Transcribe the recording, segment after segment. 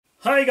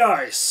Hi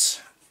guys!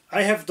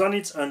 I have done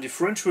it on the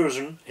French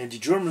version and the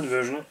German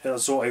version,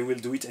 so I will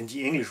do it in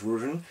the English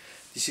version.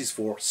 This is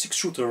for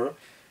 6-shooter,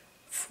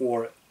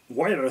 for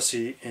wire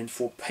RC and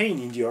for paint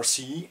in the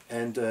RC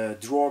and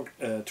drag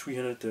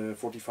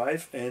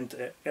 345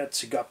 and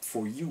gap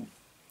for you.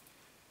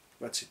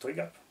 What's it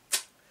gap?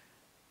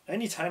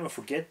 Anytime I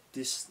forget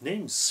these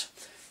names.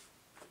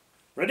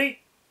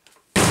 Ready?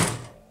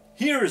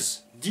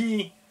 Here's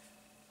the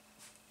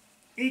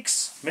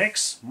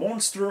X-Maxx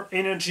Monster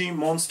Energy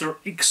Monster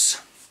X.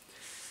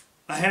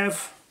 I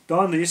have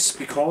done this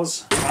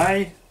because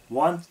I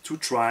want to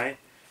try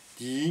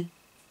the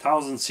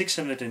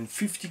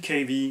 1650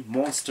 kV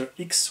Monster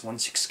X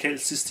 1/6 scale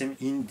system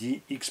in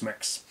the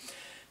X-Maxx.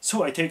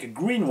 So I take a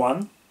green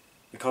one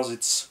because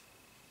it's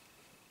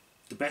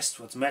the best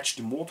to match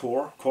the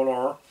motor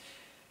color.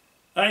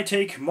 I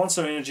take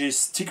Monster Energy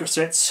sticker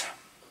sets,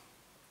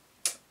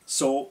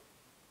 so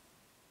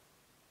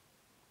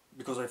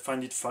because I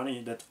find it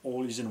funny that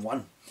all is in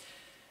one.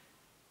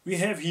 We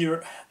have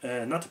here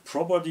not a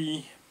Pro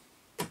body,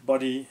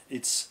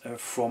 it's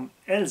from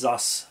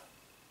Alsace.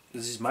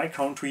 This is my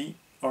country,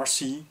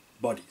 RC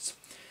bodies.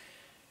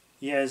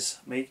 He has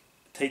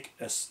take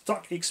a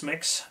stock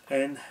X-Maxx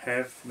and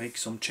make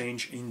some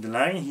change in the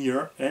line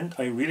here, and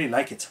I really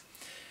like it.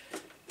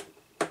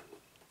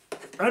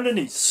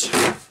 Underneath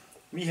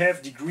we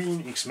have the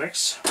green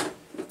X-Maxx,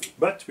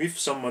 but with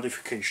some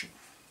modification.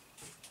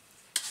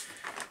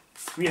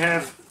 We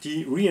have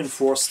the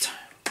reinforced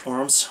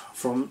arms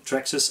from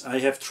Traxxas. I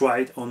have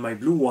tried on my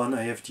blue one,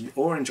 I have the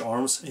orange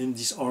arms, and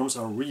these arms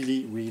are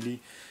really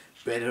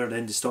better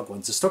than the stock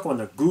ones. The stock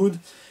ones are good.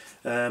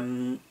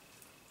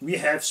 We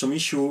have some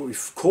issue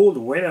with cold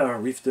weather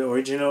with the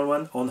original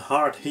one on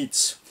hard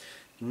hits.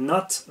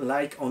 Not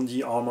like on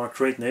the Armor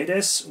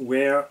Prépatapouf,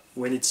 where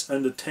when it's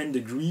under 10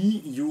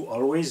 degrees you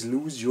always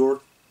lose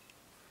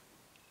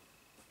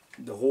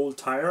the whole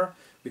tire,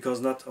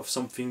 because not of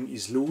something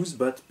is loose,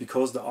 but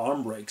because the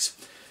arm breaks.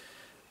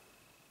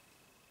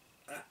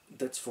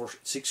 That's for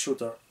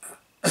 6-shooter.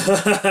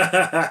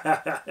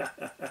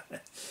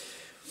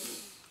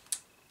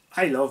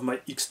 I love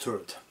my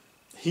X-Turd.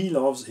 He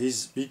loves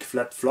his big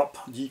flat flop,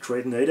 the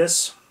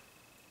Prépatapouf,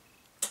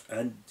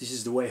 and this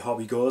is the way how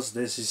he goes.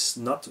 This is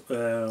not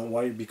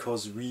why,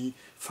 because we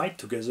fight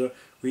together.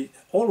 We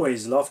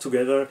always love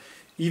together,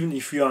 even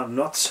if we are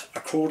not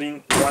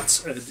according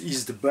what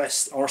is the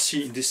best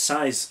RC in this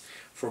size.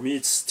 For me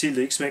it's still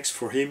the X-Maxx,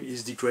 for him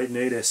is the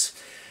Prépatapouf.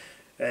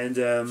 And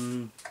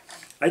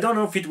I don't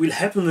know if it will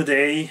happen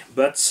today,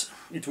 but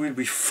it will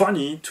be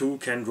funny to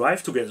can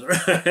drive together.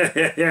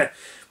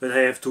 But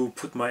I have to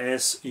put my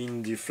ass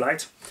in the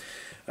flight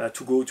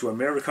to go to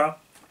America.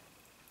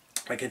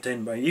 I can take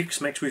my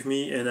X-Maxx with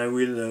me, and I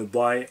will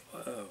buy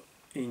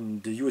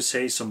in the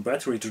USA some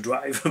battery to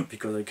drive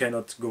because I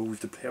cannot go with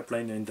the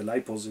airplane and the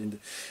lipos in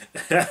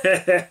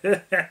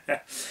the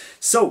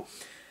So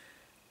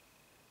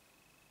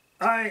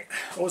I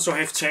also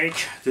have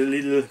take the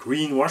little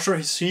green washer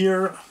is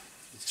here.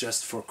 It's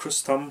just for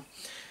custom.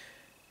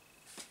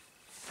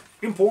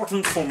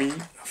 Important for me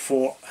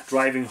for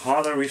driving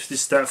harder with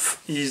this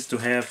stuff is to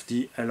have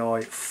the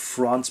alloy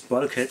front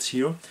bulkhead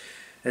here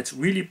that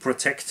really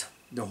protect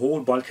the whole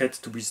bulkhead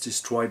to be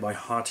destroyed by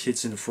hard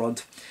hits in the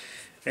front.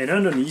 And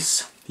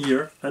underneath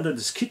here, under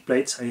the skid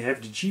plates, I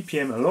have the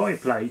GPM alloy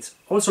plate,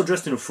 also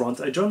just in the front.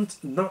 I don't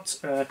not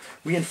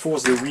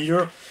reinforce the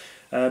rear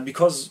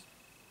because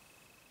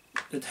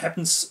it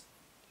happens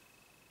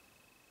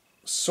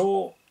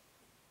so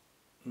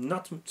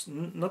not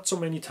so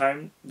many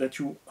times that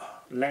you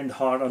land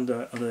hard on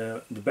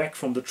the back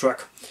from the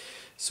truck.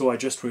 So I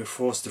just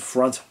reinforce the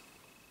front.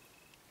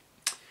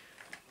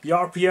 The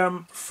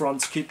RPM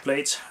front skid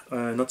plate,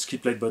 not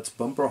skid plate but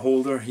bumper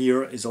holder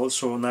here, is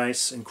also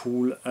nice and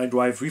cool. I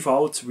drive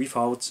without.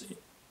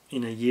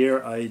 In a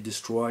year I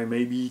destroy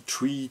maybe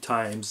 3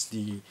 times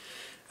the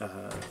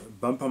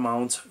bumper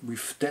mount.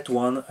 With that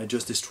one I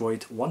just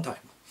destroyed 1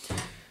 time.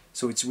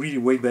 So it's really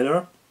way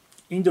better.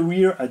 In the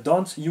rear I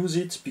don't use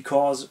it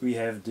because we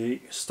have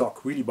the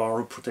stock wheelie bar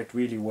to protect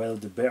really well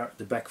the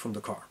back from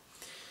the car.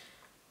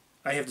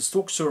 I have the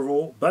stock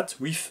servo, but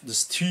with the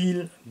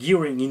steel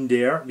gearing in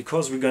there,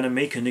 because we're gonna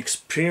make an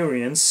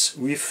experience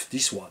with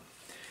this one.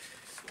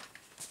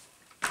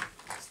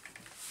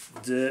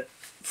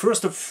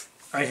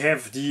 I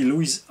have the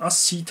Louis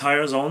RC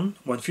tires on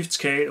 1/5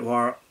 scale,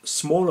 are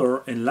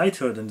smaller and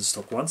lighter than the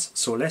stock ones,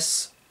 so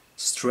less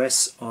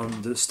stress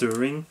on the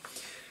steering.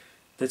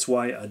 That's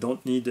why I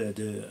don't need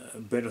the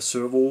better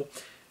servo.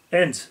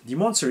 And the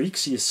Monster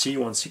X ESC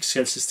 1/6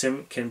 scale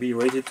system can be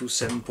rated to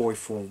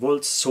 7.4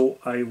 volts, so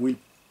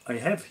I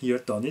have here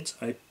done it.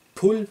 I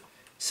pull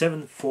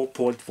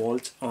 7.4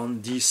 volt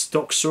on the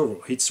stock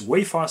servo. It's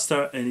way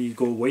faster and it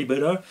goes way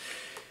better.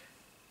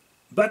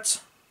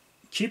 But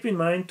keep in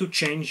mind to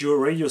change your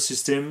radio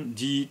system.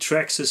 The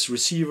Traxxas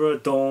receiver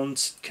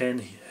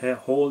can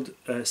hold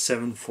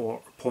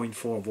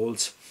 7.4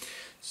 volts,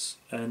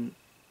 and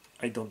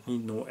I don't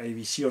need no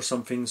AVC or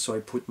something, so I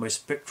put my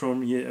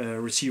Spectrum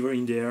receiver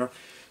in there,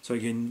 so I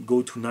can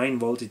go to 9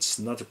 volt. It's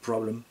not a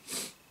problem.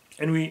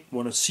 and we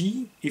want to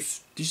see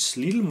if this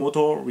little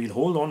motor will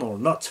hold on or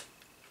not.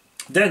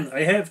 Then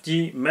I have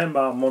the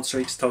Mamba Monster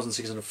X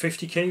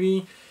 1650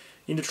 kV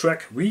in the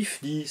truck with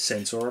the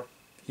sensor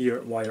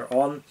here wire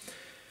on.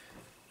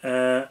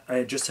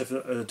 I just have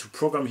to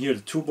program here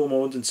the turbo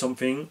mode and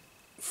something.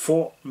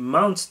 For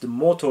mount the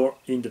motor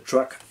in the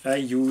truck I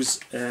use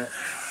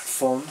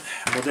from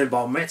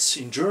Modellbau Metz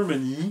in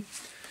Germany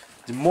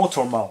the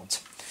motor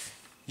mount.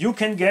 You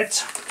can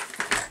get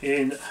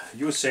in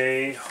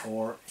USA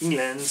or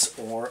England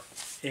or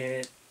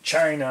in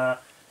China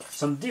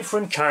some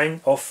different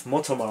kind of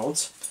motor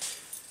mounts,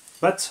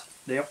 but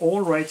they are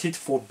all rated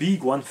for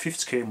big 1/5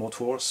 scale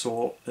motor,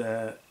 so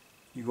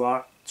you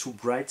are too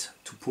bright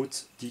to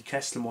put the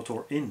Castle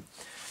motor in.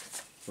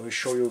 I will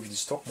show you the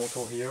stock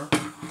motor here,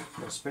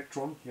 the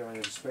Spectrum. Here I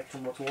have the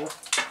Spectrum motor.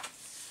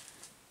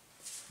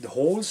 The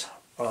holes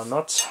are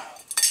not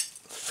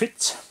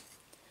fit.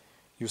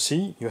 You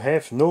see, you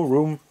have no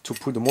room to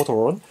put the motor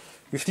on.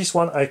 With this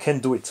one I can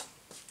do it.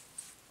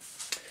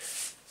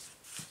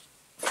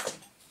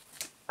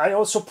 I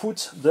also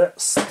put the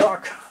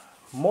stock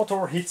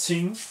motor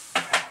heatsink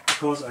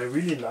because I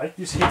really like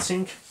this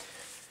heatsink.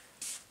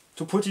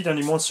 To put it on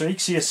the Monster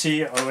X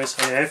CSC, always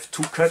I have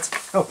to cut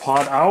a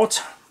part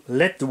out,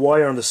 let the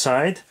wire on the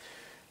side,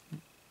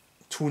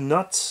 to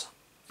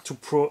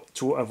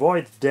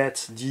avoid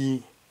that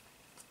the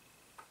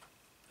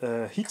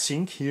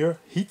heatsink here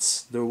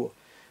hits the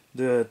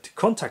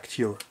contact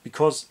here,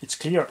 because it's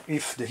clear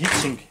if the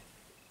heatsink,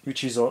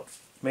 which is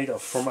made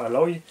of from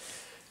alloy,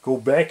 go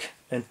back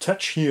and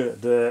touch here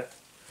the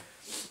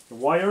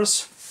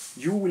wires,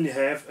 you will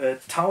have a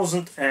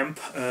 1000 amp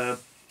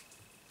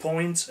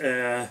point,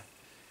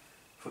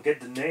 forget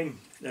the name,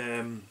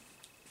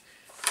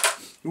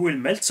 you will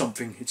melt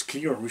something. It's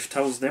clear with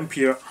 1000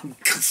 ampere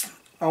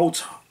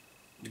out,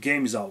 the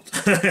game is out.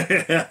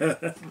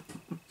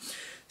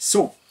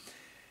 So,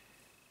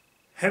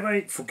 have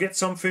I forget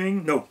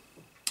something? No.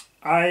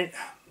 I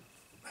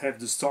have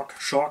the stock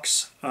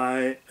shocks.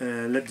 I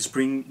let the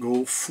spring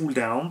go full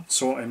down,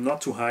 so I'm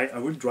not too high. I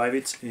will drive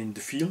it in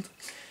the field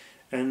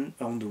and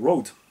on the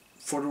road.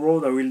 For the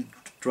road I will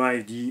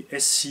drive the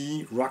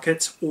SC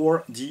Rocket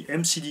or the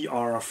MCD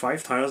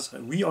RR5 tires.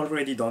 We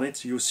already done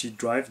it. You see,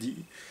 drive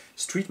the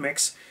Street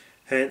Max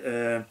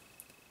had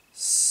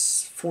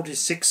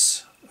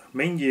 46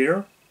 main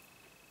gear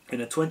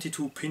and a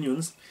 22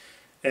 pinions,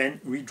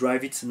 and we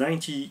drive it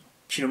 90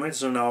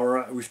 kilometers an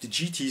hour with the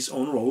GTs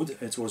on road.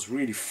 It was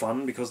really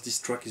fun because this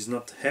truck is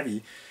not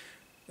heavy.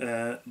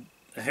 A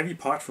heavy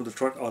part for the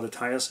truck are the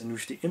tires, and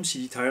with the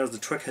MCD tires the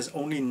truck has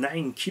only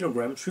 9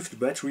 kilograms with the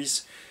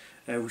batteries.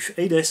 With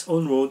ADAS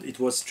on road it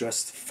was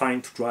just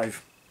fine to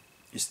drive.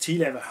 You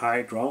still have a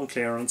high ground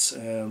clearance,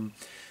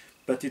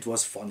 but it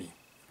was funny.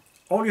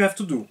 All you have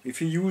to do, if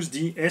you use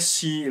the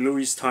SC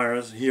Lewis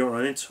tires here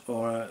on it,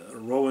 or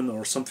Rowan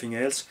or something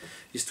else,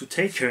 is to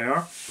take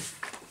care.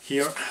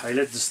 Here I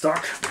let the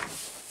stock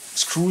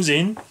screws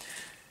in.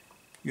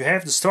 You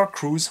have the stock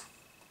screws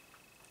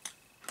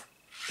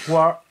who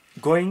are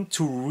going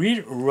to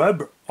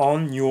rub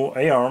on your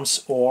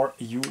arms or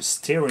your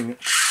steering.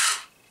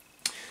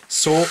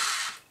 So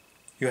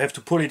you have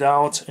to pull it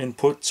out and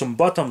put some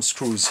bottom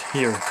screws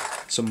here.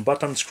 Some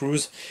bottom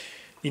screws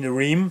in the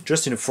rim,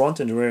 just in the front,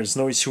 and there is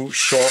no issue,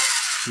 sure,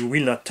 you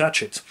will not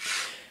touch it.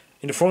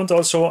 In the front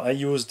also I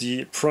use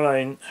the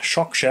Proline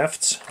shock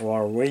shafts, who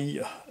are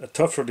way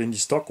tougher than the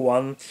stock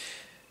one.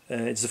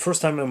 It's the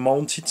first time I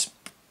mount it.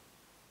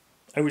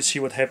 I will see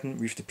what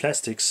happens with the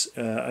plastics.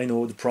 I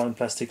know the Proline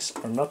plastics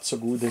are not so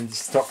good than the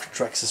stock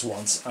Traxxas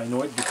ones. I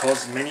know it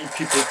because many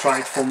people try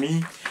it for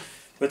me,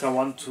 but I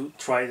want to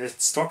try that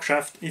stock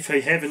shaft. If I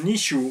have an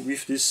issue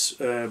with this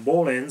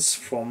ball ends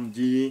from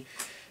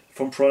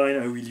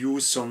Proline, I will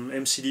use some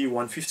MCD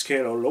 1/5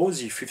 scale or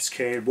Losi 5th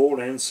scale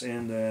ball ends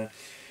and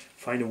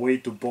find a way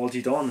to bolt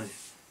it on.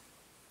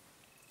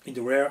 In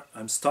the rear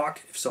I'm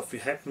stuck. If something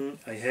happens,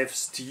 I have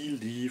still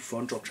the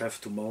front shock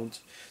shaft to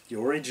mount, the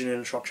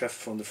original shock shaft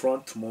from the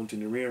front to mount in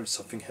the rear if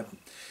something happens.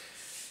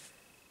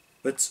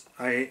 But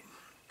I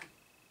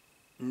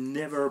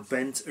never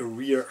bent a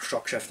rear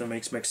shock shaft on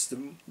X-Maxx.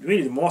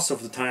 Really, most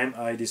of the time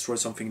I destroy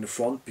something in the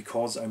front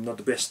because I'm not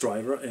the best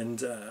driver,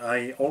 and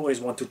I always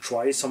want to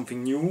try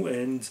something new,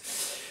 and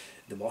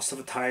the most of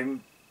the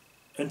time,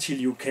 until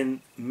you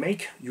can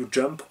make your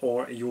jump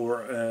or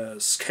your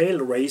scale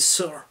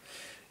racer,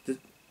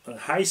 the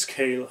high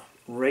scale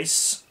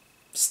race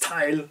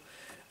style,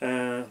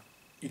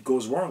 it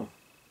goes wrong,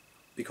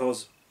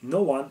 because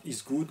no one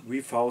is good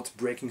without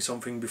breaking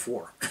something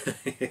before.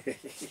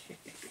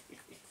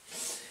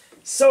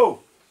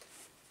 So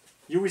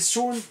you will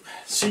soon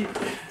see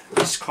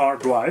this car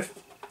drive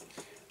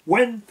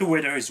when the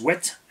weather is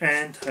wet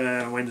and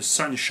when the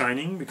sun is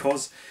shining,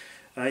 because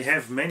I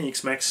have many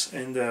X-Maxx,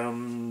 and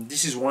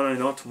this is one I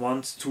not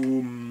want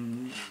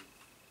to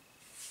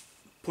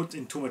put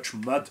in too much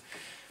mud.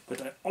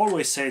 But I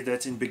always say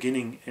that in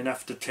beginning, and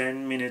after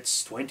 10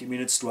 minutes, 20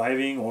 minutes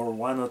driving or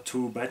 1 or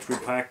 2 battery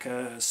pack,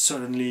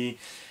 suddenly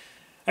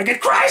I get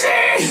crazy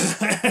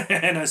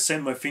and I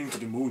send my thing to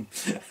the moon.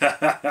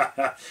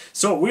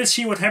 So we'll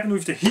see what happened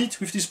with the heat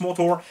with this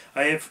motor.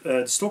 I have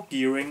the stock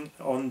gearing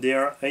on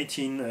there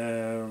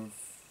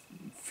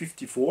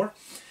 1854.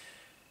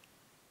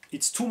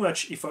 It's too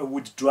much if I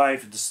would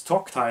drive the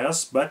stock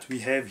tires, but we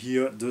have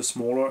here the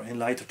smaller and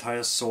lighter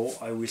tires, so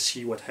I will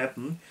see what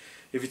happens.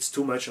 If it's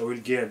too much, I will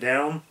gear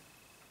down,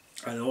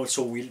 and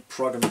also will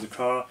program the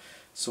car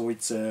so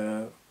it's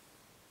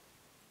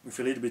with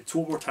a little bit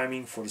turbo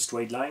timing for the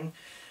straight line.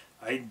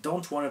 I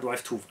don't want to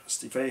drive too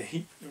fast. If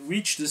I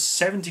reach the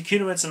 70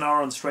 km/h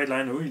on the straight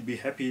line, I will be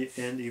happy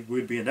and it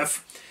will be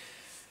enough.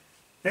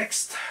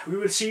 Next we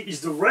will see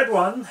is the red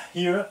one.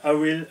 Here I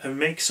will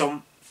make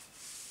some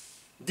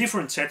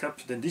different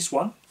setup than this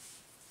one,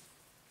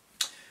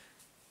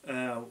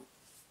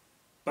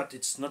 but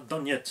it's not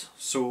done yet,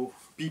 so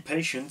be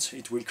patient,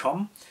 it will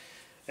come.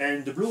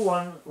 And the blue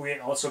one we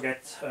also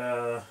get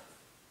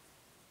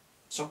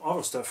some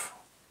other stuff.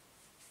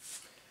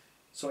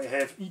 So I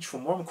have each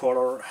from one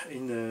color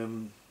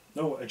in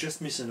no, I just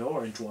miss an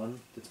orange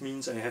one. That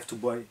means I have to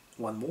buy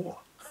one more.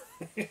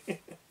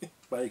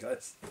 Bye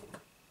guys.